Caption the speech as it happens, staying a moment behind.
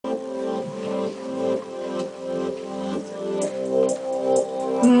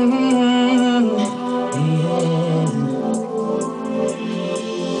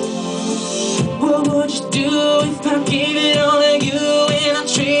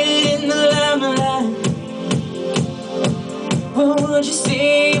Would you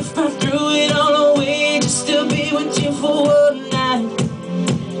stay if I threw it all away just to be with you for one night?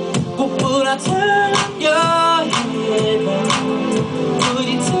 Or would I turn your head back? Would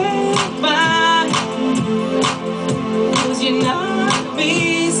you take my hand? 'Cause you're not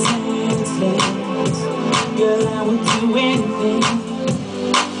me senseless. Girl, I would do anything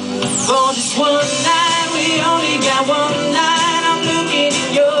for just one night. We only got one night. I'm looking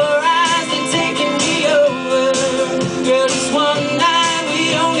in your eyes, they're taking me over. Girl, just one night. We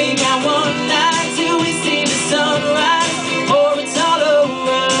only got one night till we see the sunrise, or it's all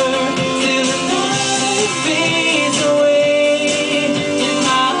over. Till the night fades away. In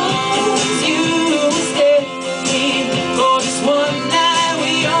my arms you will stay. For just one night.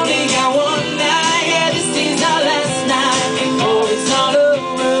 We only got one night. Yeah, this is our last night, or it's all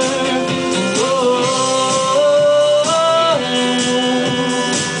over.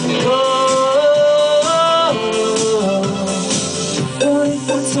 What if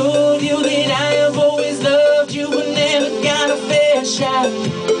I told you that I have always loved you and never got a fair shot?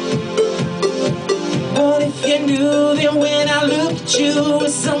 What if you knew that when I look at you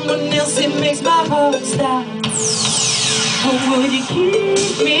with someone else it makes my heart stop? Or would you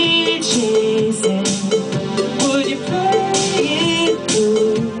keep me chasing? Would you play it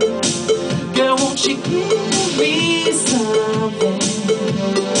through? Girl, won't you give me something?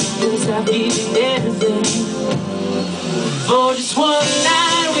 'Cause I've given everything for just one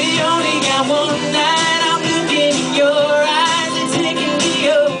night. We only got one night. I'm looking in your eyes, they're taking me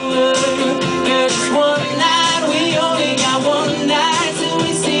over. Girl, just one night. We only got one night till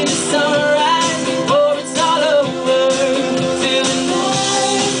we see the sunrise, or it's all over. Till the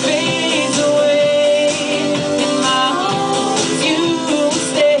night fades away. In my arms you will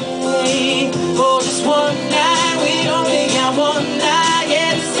stay. For just one night. We only got one night.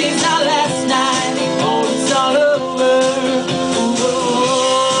 Yeah, this is our last night, or it's all over.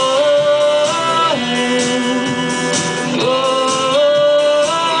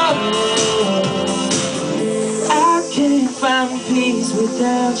 I can't find peace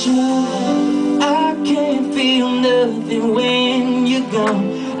without you. I can't feel nothing when you're gone.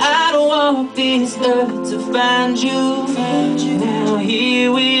 I don't walk this earth to find you. Now here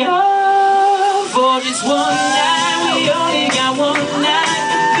we are for just one night. We only got one night.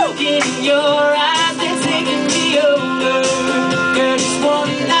 Looking in your eyes, they're taking me over. Girl, just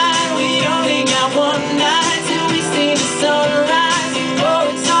one night. We only got one night till we see the sunrise, or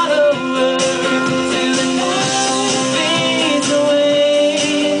it's all over. Till the night fades away.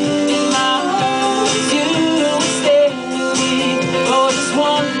 In my arms you will stay. For just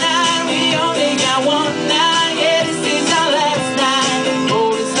one night. We only got one night. Yeah, this